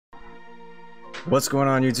What's going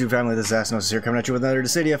on, YouTube family? This is Astinosis here, coming at you with another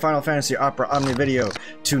Dissidia Final Fantasy Opera Omnia video.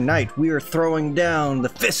 Tonight, we are throwing down the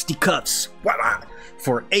fisticuffs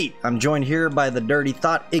for 8. I'm joined here by the dirty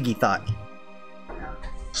thot, Iggy Thot.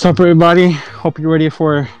 What's up, everybody? Hope you're ready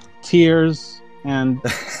for tears and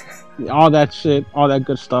all that shit, all that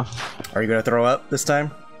good stuff. Are you gonna throw up this time?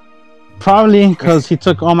 Probably, because he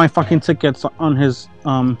took all my fucking tickets on his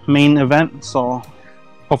main event, so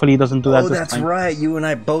hopefully he doesn't do that this time. Oh, that's right. You and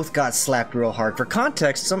I both got slapped real hard. For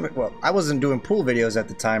context, well, I wasn't doing pool videos at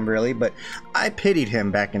the time, really, but I pitied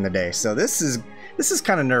him back in the day. So this is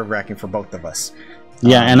kind of nerve-wracking for both of us.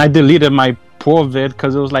 Yeah, and I deleted my pool vid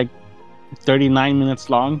because it was like 39 minutes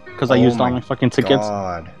long because I used all my fucking tickets.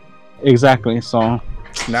 God. Exactly, so...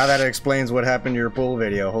 Now that explains what happened to your pool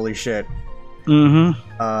video. Holy shit.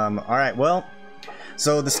 Mm-hmm. Alright, well...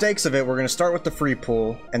 So the stakes of it, we're going to start with the free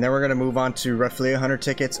pool, and then we're going to move on to roughly 100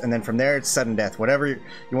 tickets, and then from there it's sudden death. Whatever you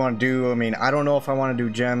want to do. I mean, I don't know if I want to do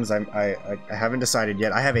gems. I haven't decided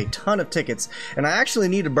yet. I have a ton of tickets, and I actually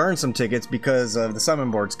need to burn some tickets because of the summon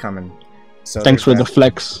board's coming. So thanks for the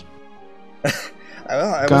flex.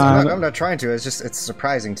 I'm not trying to. It's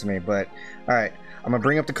surprising to me, but alright. I'm going to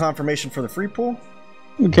bring up the confirmation for the free pool.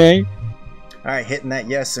 Okay. Alright, hitting that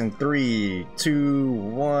yes in 3, 2,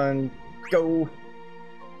 1, go.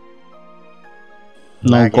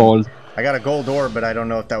 No Lagging. gold. I got a gold orb, but I don't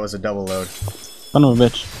know if that was a double load. Son of a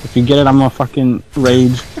bitch. If you get it, I'm gonna fucking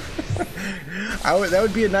rage. That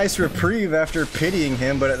would be a nice reprieve after pitying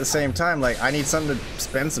him, but at the same time, like, I need something to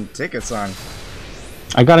spend some tickets on.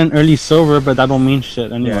 I got an early silver, but that don't mean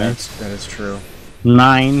shit anyway. Yeah, that is true.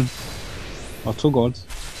 9. Oh, 2 golds.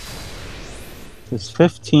 It's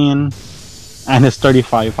 15. And it's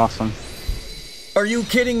 35. Awesome. Are you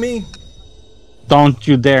kidding me? Don't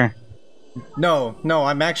you dare. No,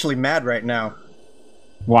 I'm actually mad right now.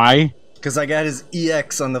 Why? Because I got his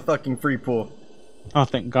EX on the fucking free pool. Oh,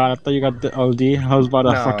 thank God. I thought you got the LD. I was about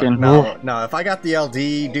to fucking... No. If I got the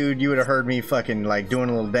LD, dude, you would have heard me fucking, like, doing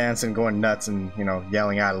a little dance and going nuts and, you know,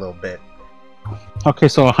 yelling out a little bit. Okay,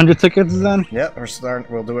 so 100 tickets then? Yep,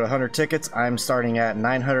 we'll do it 100 tickets. I'm starting at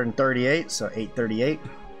 938, so 838.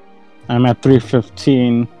 I'm at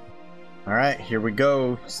 315. Alright, here we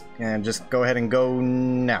go. And just go ahead and go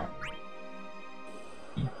now.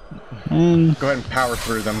 And go ahead and power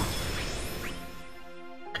through them.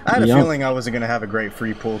 I had a feeling I wasn't going to have a great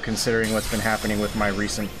free pool considering what's been happening with my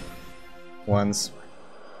recent ones.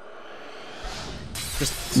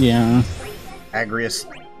 Just Agrius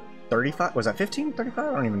 35? Was that 15? 35?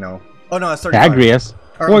 I don't even know. Oh no, it's 35. Agrius?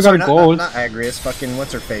 Oh, I got a gold. Not Agrius, fucking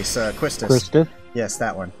what's her face? Quistis. Quistis? Yes,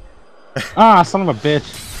 that one. Ah, son of a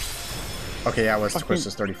bitch. Okay, yeah, it was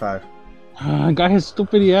Quistis 35. I got his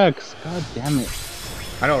stupid EX. God damn it.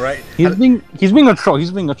 I know, right? He's being a troll.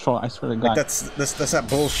 He's being a troll. I swear to God. Like that's that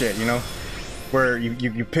bullshit, you know, where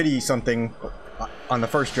you pity something on the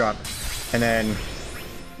first drop, and then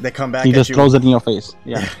they come back. He just throws it in your face.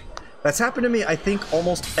 Yeah. That's happened to me. I think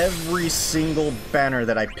almost every single banner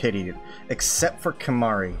that I pitied, except for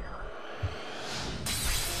Kamari.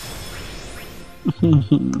 I'm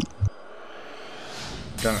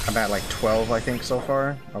at like 12, I think, so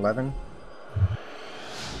far. 11.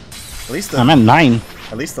 At least I'm at 9.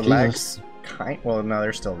 At least the lags well, no,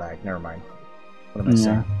 there's still lag. Never mind. What am I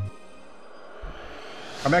saying?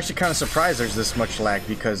 I'm actually kind of surprised there's this much lag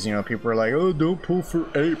because, you know, people are like, oh, don't pull for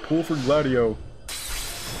 8, pull for Gladio.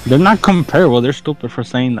 They're not comparable. They're stupid for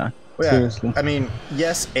saying that. Well, yeah, seriously. I mean,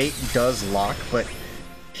 yes, 8 does lock, but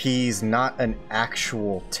he's not an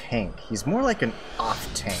actual tank. He's more like an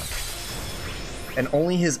off tank. And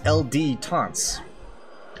only his LD taunts.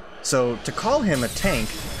 So to call him a tank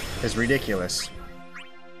is ridiculous.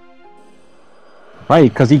 Right,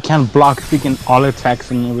 because he can't block freaking all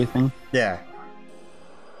attacks and everything. Yeah.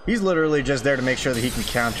 He's literally just there to make sure that he can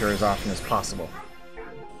counter as often as possible.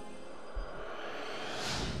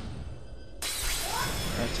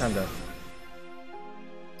 Alright, time to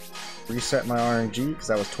reset my RNG, because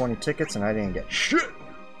that was 20 tickets and I didn't get shit!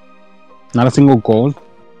 Not a single gold?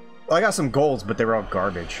 Well, I got some golds, but they were all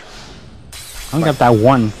garbage. I got that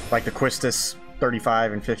one. Like the Quistis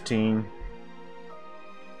 35 and 15.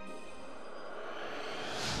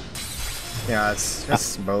 Yeah,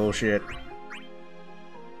 it's bullshit.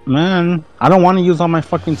 Man, I don't want to use all my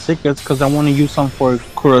fucking tickets because I want to use some for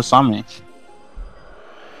Kurosame.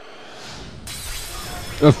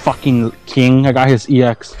 The fucking king, I got his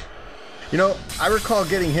EX. You know, I recall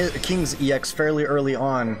getting his King's EX fairly early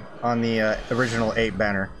on the original 8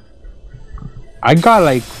 banner. I got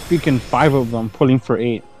like freaking 5 of them pulling for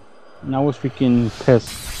 8. And I was freaking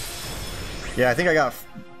pissed. Yeah, I think I got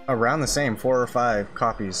around the same 4 or 5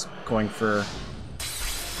 copies going for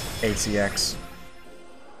ACX.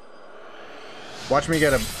 Watch me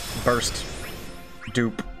get a burst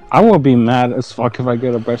dupe. I will be mad as fuck if I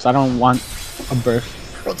get a burst. I don't want a burst.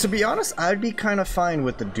 Well, to be honest, I'd be kind of fine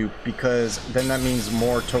with the dupe because then that means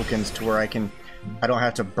more tokens to where I don't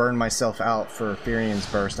have to burn myself out for Furian's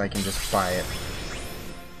burst. I can just buy it.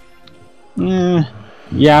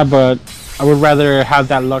 Yeah, but I would rather have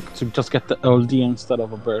that luck to just get the LD instead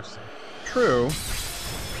of a burst. True.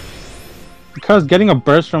 Because getting a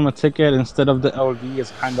burst from a ticket instead of the LD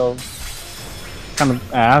is kind of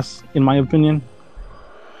ass, in my opinion.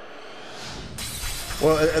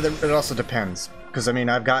 Well, it also depends. Because, I mean,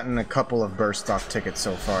 I've gotten a couple of burst off tickets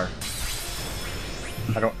so far.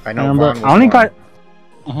 I know Vaughn was I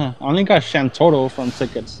only got Shantoto from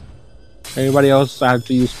tickets. Everybody else I had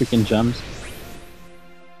to use freaking gems.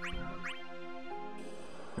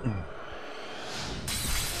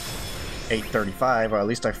 $835, or at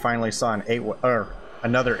least I finally saw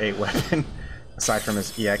another 8 weapon, aside from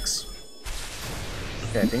his EX.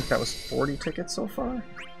 Okay, I think that was 40 tickets so far.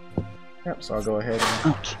 Yep, so I'll go ahead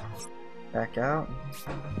and back out.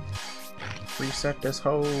 Reset this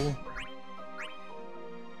hole.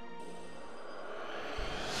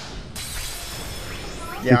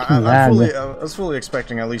 Yeah, I was fully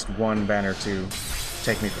expecting at least one banner to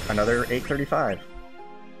take me for another 835.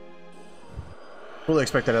 Fully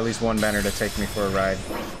expected at least one banner to take me for a ride.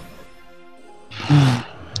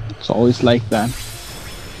 It's always like that.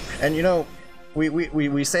 And you know,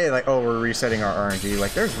 we say like, oh, we're resetting our RNG.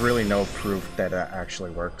 Like, there's really no proof that that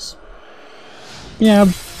actually works. Yeah,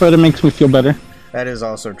 but it makes me feel better. That is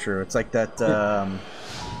also true. It's like that,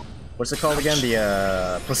 what's it called again?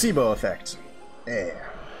 The placebo effect. Yeah.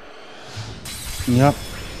 Yep.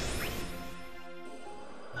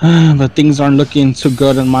 But things aren't looking too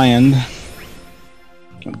good on my end.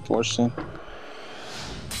 Unfortunate.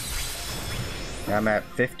 I'm at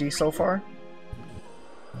 50 so far.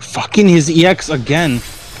 Fucking his EX again.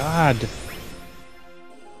 God.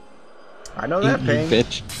 I know that pain.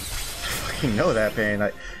 Bitch. I fucking know that pain.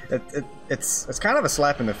 It's kind of a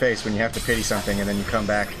slap in the face when you have to pity something and then you come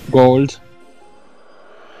back. Gold.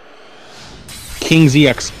 King's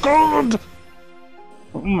EX. Gold!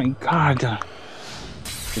 Oh my god.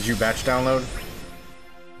 Did you batch download?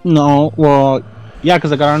 No, well, yeah,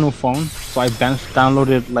 because I got a new phone, so I bench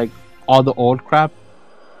downloaded like all the old crap,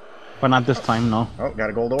 but not this time, no. Oh, got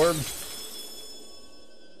a gold orb.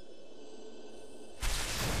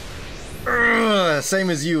 Same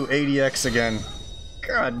as you, ADX again.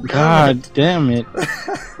 God damn it.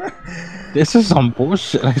 This is some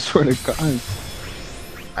bullshit, I swear to God.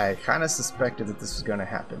 I kind of suspected that this was going to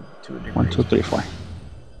happen to a degree. 1, 2, 3, 4.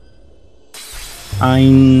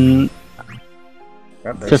 I'm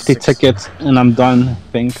 50 tickets and I'm done, I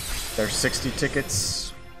think. There's 60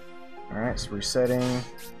 tickets. Alright, so resetting.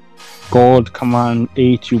 Gold, come on,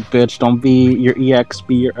 8, you bitch. Don't be your EX,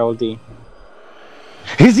 be your LD.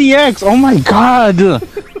 His EX! Oh my god!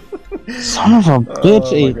 Son of a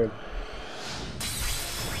bitch, 8.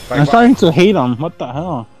 I'm starting to hate him. What the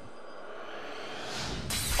hell?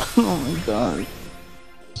 Oh my god.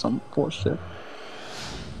 Some bullshit.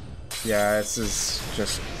 Yeah, this is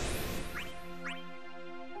just...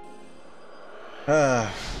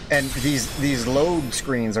 and these load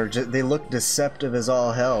screens are just, they look deceptive as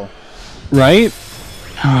all hell. Right?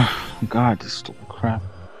 God, this is crap.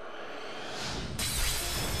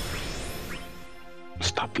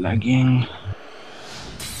 Stop lagging.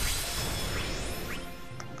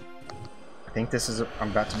 I think this is... I'm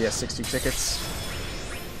about to be at 60 tickets.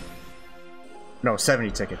 No, 70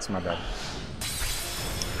 tickets, my bad.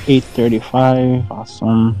 835,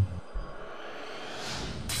 awesome.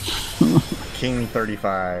 King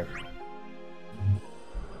 35.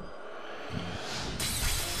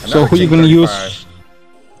 So who are you gonna use?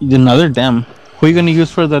 Another damn. Who are you gonna use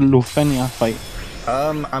for the Lufenia fight?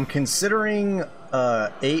 I'm considering 8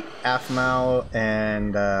 Aphmau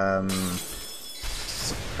and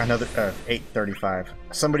another 835.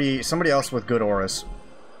 Somebody else with good auras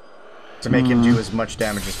to make him do as much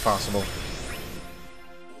damage as possible.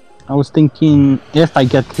 I was thinking if I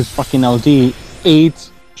get his fucking LD,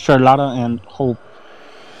 8 Charlotta and Hope.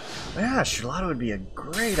 Yeah, Charlotta would be a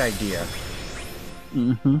great idea.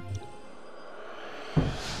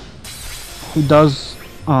 He does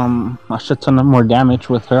a shit ton of more damage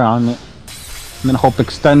with her on it. And then Hope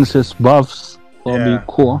extends his buffs. That'll be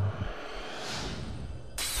cool.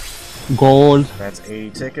 Gold. That's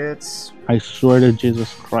 80 tickets. I swear to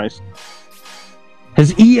Jesus Christ.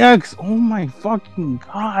 His EX! Oh my fucking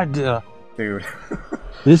god! Dude.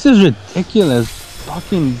 This is ridiculous.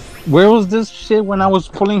 Fucking... Where was this shit when I was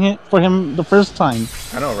pulling it for him the first time?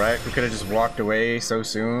 I know, right? We could have just walked away so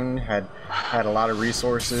soon. Had a lot of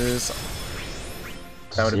resources.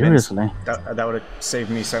 That would have been that would have saved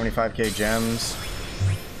me 75k gems.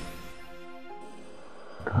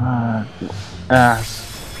 God, ass.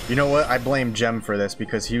 You know what? I blame Gem for this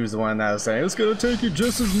because he was the one that was saying it's gonna take you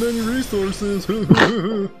just as many resources.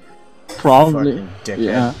 Probably. Dickhead.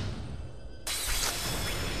 Yeah.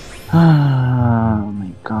 Oh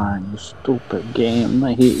my god, you stupid game!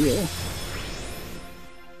 I hate you.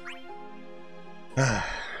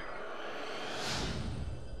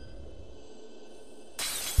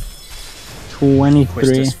 23.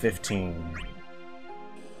 Quistis 15.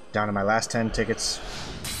 Down to my last 10 tickets.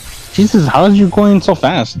 Jesus, how is you going so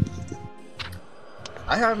fast?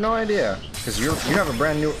 I have no idea because you have a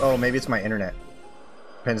brand new. Oh, maybe it's my internet.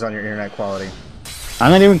 Depends on your internet quality.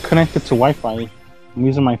 I'm not even connected to Wi-Fi. I'm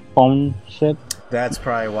using my phone shit. That's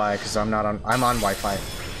probably why, because I'm not on. I'm on Wi-Fi.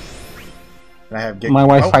 And I have gig. My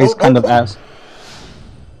Wi-Fi is kind of ass.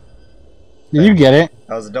 Did you get it?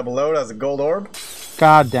 That was a double load. That was a gold orb.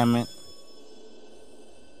 God damn it!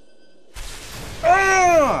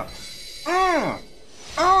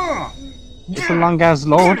 It's a long ass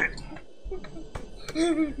load.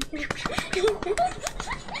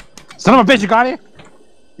 Son of a bitch, you got it?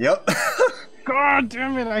 Yep. God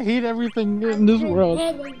damn it, I hate everything in this world.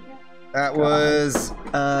 That was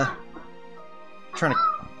trying to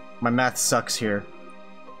my math sucks here.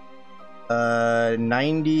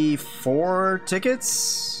 94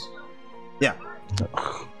 tickets? Yeah.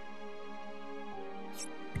 Ugh.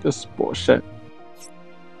 This bullshit.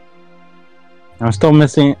 I'm still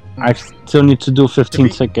missing. I still need to do 15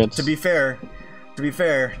 tickets. To be fair,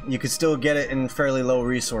 you could still get it in fairly low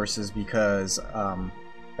resources because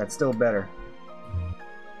that's still better.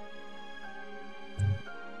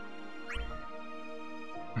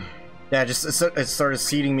 Yeah, just it started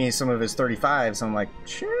seeding me some of his 35s. I'm like,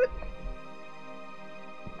 shit.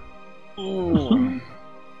 Ooh.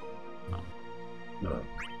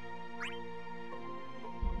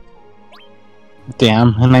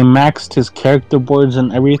 Damn, and I maxed his character boards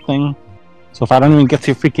and everything. So if I don't even get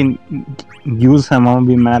to freaking use him, I'm gonna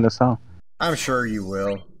be mad as hell. I'm sure you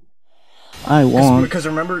will. I won't. Because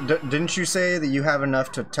remember, didn't you say that you have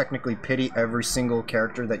enough to technically pity every single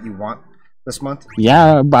character that you want this month?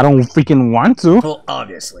 Yeah, but I don't freaking want to. Well,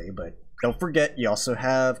 obviously, but don't forget, you also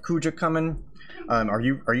have Kuja coming. Are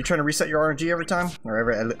you trying to reset your RNG every time,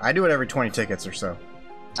 or I do it every 20 tickets or so.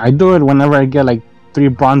 I do it whenever I get like 3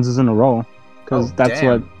 bronzes in a row, because that's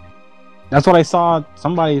what I saw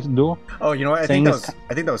somebody do. Oh, you know what? I think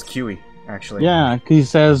that was Kiwi, actually. Yeah, because he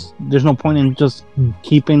says there's no point in just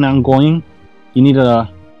keeping on going. You need to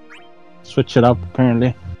switch it up,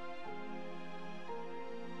 apparently.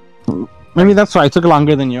 Maybe that's why I took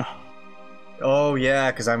longer than you. Oh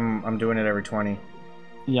yeah, because I'm doing it every 20.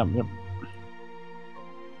 Yep.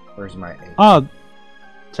 Where's my 8? Oh,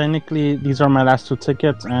 technically these are my last 2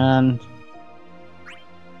 tickets, and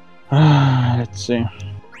let's see.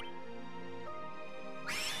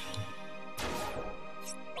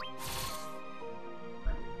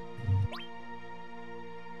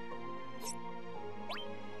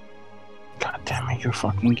 God damn it, you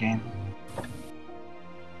fucking game.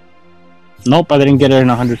 Nope, I didn't get it in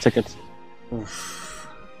 100 tickets. Oof.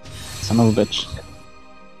 Son of a bitch.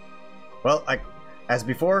 Well, as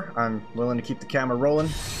before, I'm willing to keep the camera rolling.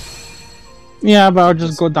 Yeah, but I'll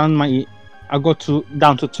just go down I'll go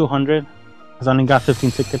down to 200, because I only got 15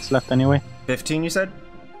 tickets left anyway. 15, you said?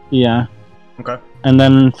 Yeah. Okay. And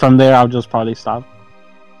then from there, I'll just probably stop.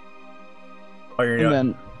 Oh, and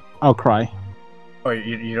then I'll cry. Oh,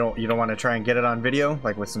 you don't want to try and get it on video,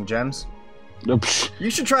 like with some gems?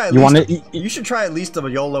 You should try at you should try at least a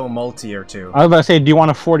YOLO multi or 2. I was about to say, do you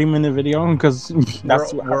want a 40-minute video? Because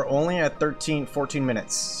that's we're only at 14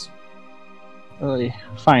 minutes.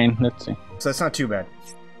 Fine, let's see. So that's not too bad.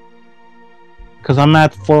 Because I'm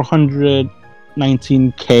at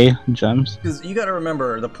 419k gems. Because you got to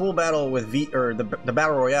remember the pool battle with the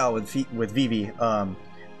battle royale with Vivi.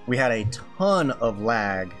 We had a ton of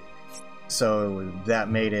lag, so that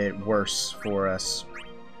made it worse for us.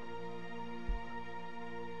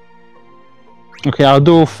 Okay, I'll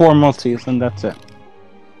do 4 multis and that's it.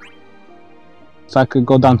 So I could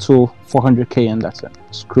go down to 400k and that's it.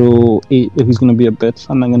 Screw 8 if he's gonna be a bitch.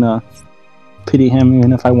 I'm not gonna pity him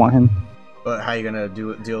even if I want him. But how are you gonna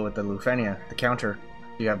deal with the Lufenia, the counter?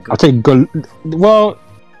 You have. I'll take good. Well,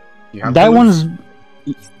 that one's.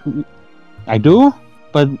 I do,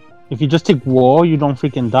 but if you just take wall, you don't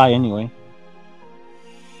freaking die anyway.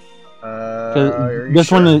 This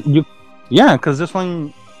sure? one is you. Yeah, because this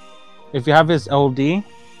one. If you have his LD,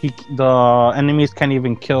 the enemies can't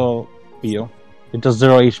even kill you. It does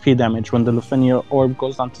 0 HP damage when the Lufenia orb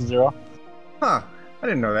goes down to 0. Huh, I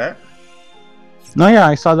didn't know that. No, yeah,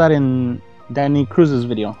 I saw that in Danny Cruz's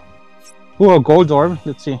video. Ooh, a gold orb.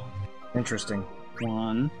 Let's see. Interesting.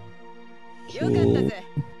 1, 2.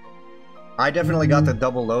 I definitely got the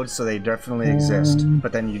double load, so they definitely exist.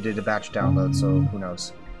 But then you did a batch download, so who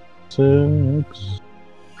knows? 6,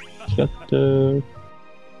 7,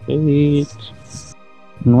 8,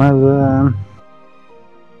 9,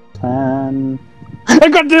 10. I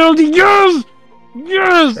got the LD! Yes!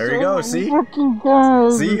 Yes! There you go, oh, see? Fucking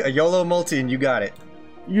God. See? A YOLO multi and you got it.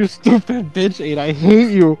 You stupid bitch, 8. I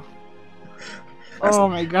hate you. Oh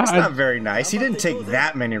my God. That's not very nice. He didn't take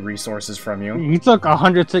that many resources from you. He took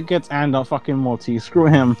 100 tickets and a fucking multi. Screw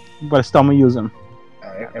him. But I still gonna use him.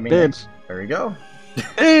 I mean, bitch. There you go.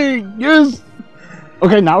 Hey, yes!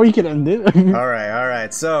 Okay, now we can end it.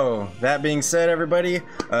 Alright. So, that being said, everybody,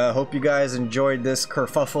 hope you guys enjoyed this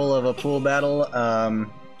kerfuffle of a pool battle.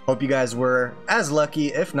 Hope you guys were as lucky,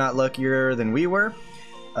 if not luckier, than we were.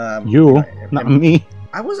 Not me.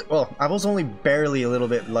 I was only barely a little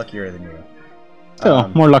bit luckier than you. Still,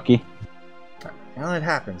 more lucky. Well, it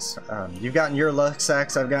happens. You've gotten your luck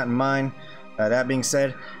sacks, I've gotten mine. That being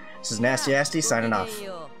said, this is Nasty Asty signing off.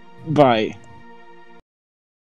 Bye.